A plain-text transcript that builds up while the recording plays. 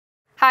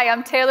Hi,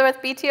 I'm Taylor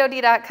with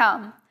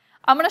BTOD.com.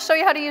 I'm going to show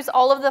you how to use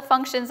all of the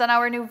functions on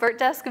our new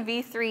Vertdesk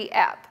V3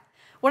 app.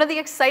 One of the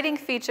exciting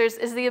features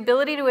is the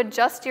ability to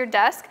adjust your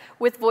desk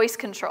with voice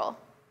control.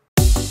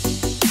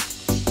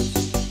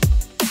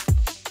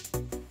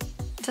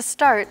 To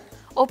start,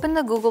 open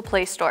the Google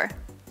Play Store.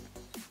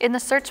 In the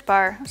search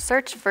bar,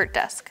 search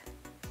Vertdesk.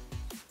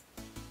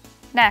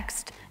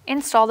 Next,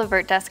 install the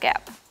Vertdesk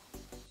app.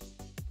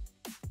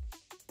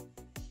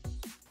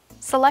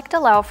 Select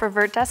Allow for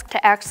Vertdesk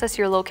to access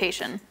your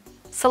location.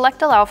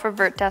 Select Allow for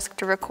Vertdesk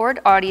to record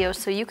audio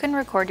so you can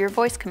record your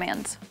voice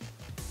commands.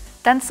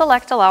 Then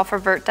select Allow for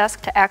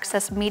Vertdesk to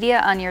access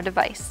media on your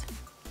device.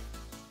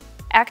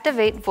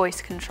 Activate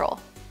voice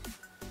control.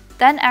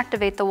 Then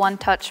activate the One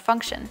Touch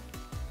function.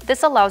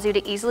 This allows you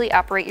to easily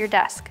operate your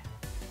desk.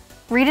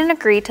 Read and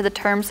agree to the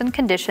terms and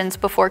conditions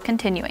before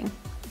continuing.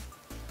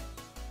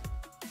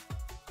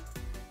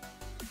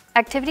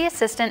 Activity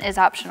Assistant is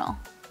optional.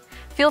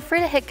 Feel free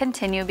to hit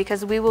continue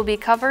because we will be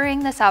covering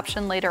this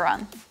option later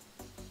on.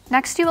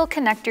 Next, you will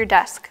connect your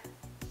desk.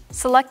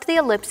 Select the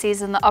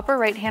ellipses in the upper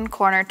right-hand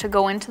corner to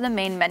go into the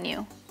main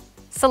menu.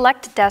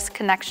 Select Desk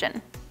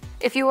Connection.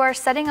 If you are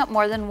setting up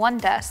more than one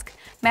desk,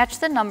 match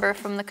the number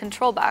from the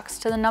control box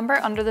to the number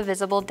under the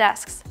visible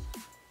desks.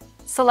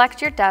 Select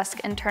your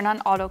desk and turn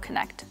on Auto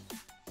Connect.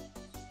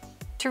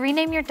 To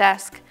rename your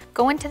desk,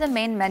 go into the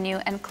main menu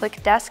and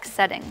click Desk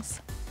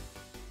Settings.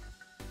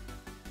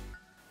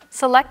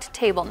 Select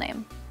Table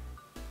Name.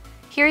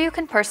 Here you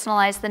can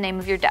personalize the name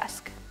of your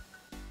desk.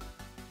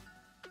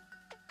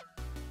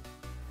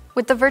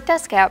 With the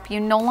Vertdesk app, you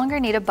no longer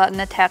need a button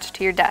attached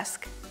to your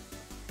desk.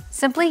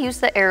 Simply use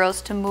the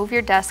arrows to move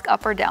your desk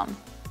up or down.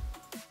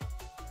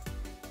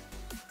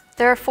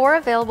 There are 4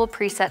 available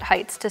preset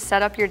heights to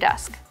set up your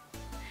desk.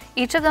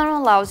 Each of them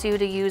allows you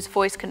to use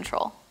voice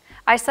control.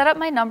 I set up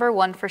my number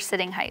 1 for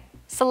sitting height.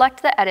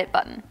 Select the Edit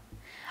button.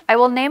 I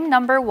will name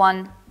number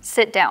 1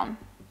 Sit Down.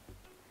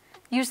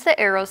 Use the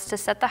arrows to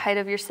set the height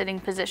of your sitting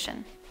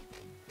position.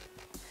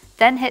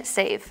 Then hit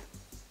Save.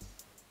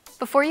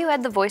 Before you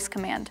add the voice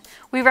command,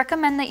 we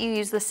recommend that you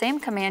use the same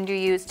command you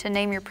used to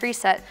name your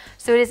preset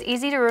so it is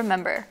easy to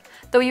remember,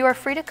 though you are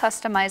free to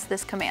customize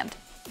this command.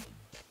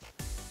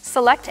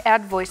 Select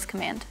Add Voice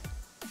Command.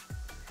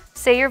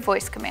 Say your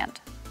voice command.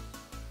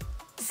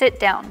 Sit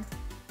down.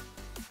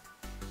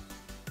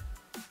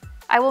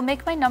 I will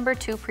make my number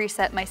 2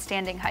 preset my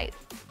standing height.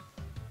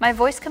 My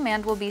voice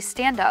command will be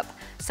stand up,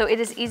 so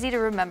it is easy to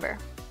remember.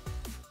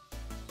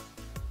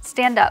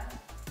 Stand up.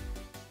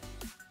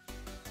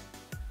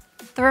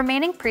 The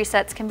remaining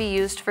presets can be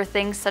used for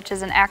things such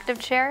as an active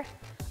chair,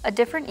 a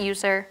different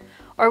user,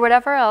 or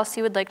whatever else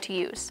you would like to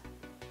use.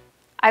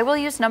 I will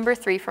use number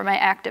 3 for my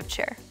active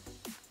chair.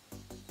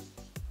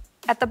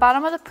 At the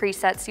bottom of the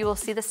presets, you will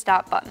see the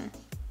Stop button.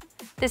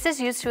 This is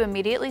used to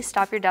immediately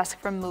stop your desk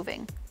from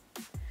moving.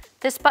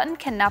 This button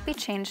cannot be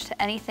changed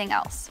to anything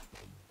else.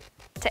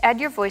 To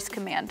add your voice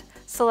command,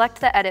 select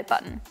the Edit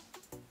button.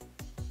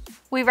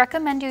 We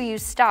recommend you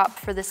use Stop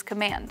for this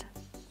command.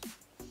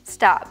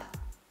 Stop.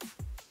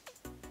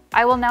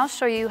 I will now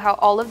show you how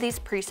all of these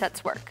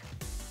presets work.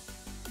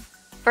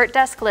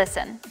 Vertdesk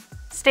Listen.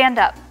 Stand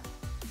up.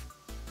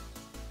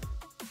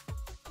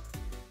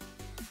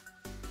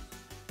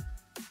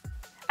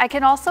 I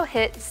can also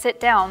hit Sit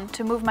Down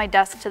to move my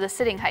desk to the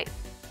sitting height.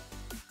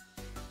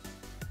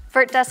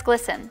 Vertdesk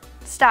Listen.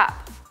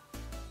 Stop.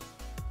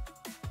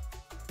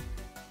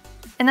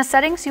 In the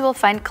settings, you will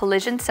find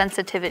Collision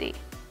Sensitivity.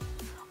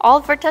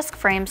 All Vertdesk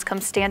frames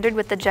come standard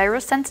with the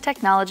GyroSense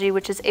technology,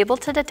 which is able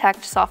to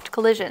detect soft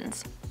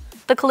collisions.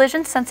 The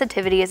collision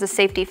sensitivity is a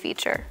safety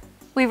feature.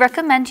 We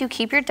recommend you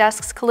keep your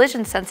desk's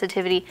collision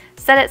sensitivity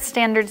set at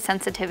standard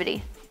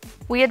sensitivity.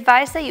 We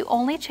advise that you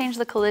only change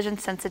the collision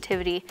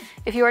sensitivity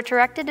if you are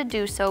directed to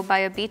do so by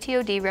a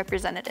BTOD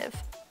representative.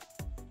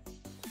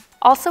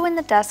 Also in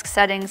the desk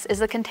settings is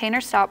the Container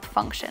Stop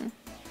function.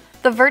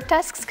 The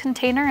Vertdesk's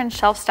container and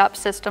shelf stop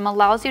system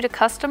allows you to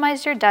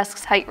customize your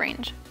desk's height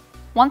range.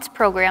 Once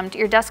programmed,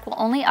 your desk will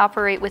only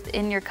operate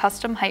within your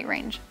custom height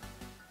range.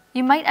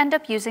 You might end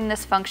up using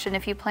this function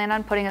if you plan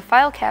on putting a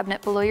file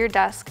cabinet below your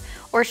desk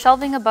or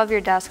shelving above your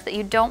desk that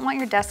you don't want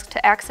your desk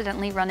to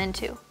accidentally run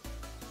into.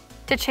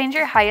 To change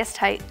your highest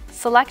height,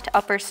 select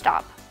Up or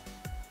Stop.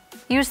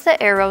 Use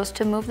the arrows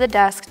to move the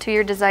desk to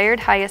your desired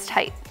highest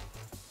height.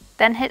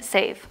 Then hit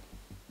Save.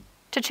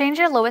 To change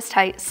your lowest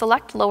height,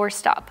 select Lower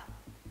Stop.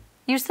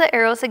 Use the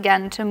arrows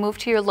again to move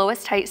to your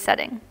lowest height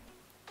setting.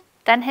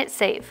 Then hit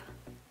Save.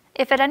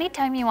 If at any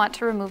time you want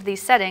to remove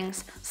these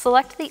settings,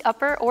 select the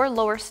upper or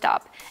lower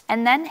stop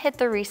and then hit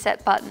the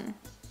Reset button.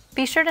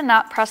 Be sure to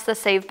not press the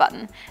Save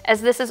button,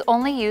 as this is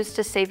only used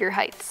to save your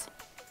heights.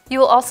 You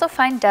will also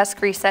find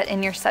Desk Reset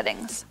in your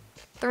settings.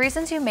 The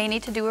reasons you may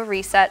need to do a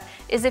reset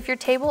is if your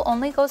table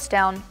only goes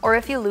down or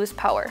if you lose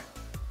power.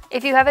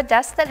 If you have a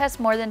desk that has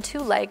more than 2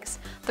 legs,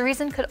 the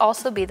reason could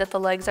also be that the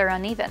legs are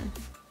uneven.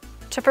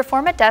 To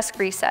perform a desk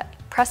reset,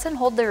 press and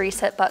hold the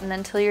Reset button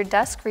until your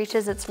desk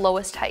reaches its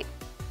lowest height.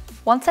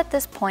 Once at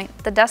this point,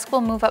 the desk will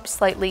move up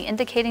slightly,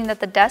 indicating that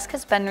the desk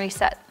has been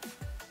reset.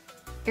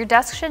 Your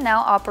desk should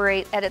now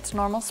operate at its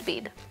normal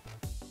speed.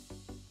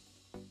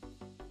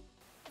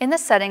 In the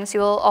settings,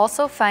 you will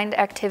also find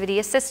Activity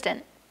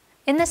Assistant.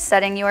 In this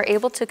setting, you are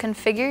able to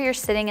configure your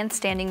sitting and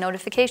standing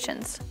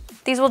notifications.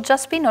 These will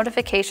just be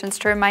notifications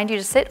to remind you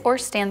to sit or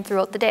stand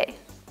throughout the day.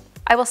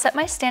 I will set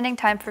my standing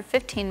time for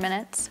 15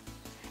 minutes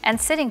and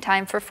sitting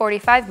time for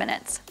 45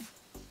 minutes.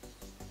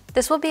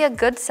 This will be a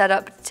good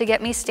setup to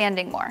get me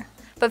standing more,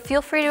 but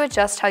feel free to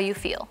adjust how you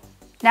feel.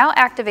 Now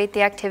activate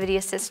the Activity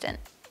Assistant.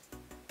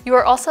 You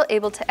are also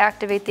able to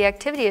activate the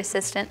Activity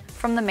Assistant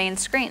from the main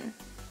screen.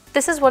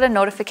 This is what a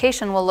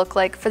notification will look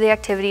like for the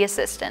Activity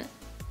Assistant.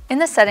 In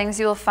the settings,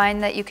 you will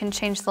find that you can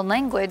change the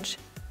language,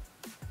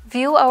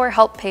 view our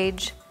help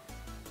page,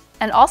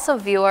 and also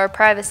view our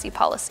privacy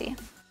policy.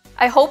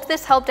 I hope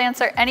this helped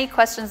answer any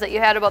questions that you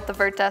had about the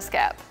Vertdesk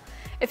app.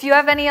 If you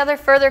have any other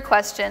further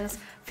questions,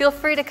 feel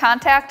free to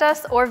contact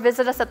us or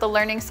visit us at the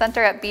Learning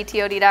Center at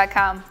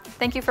btod.com.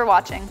 Thank you for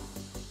watching.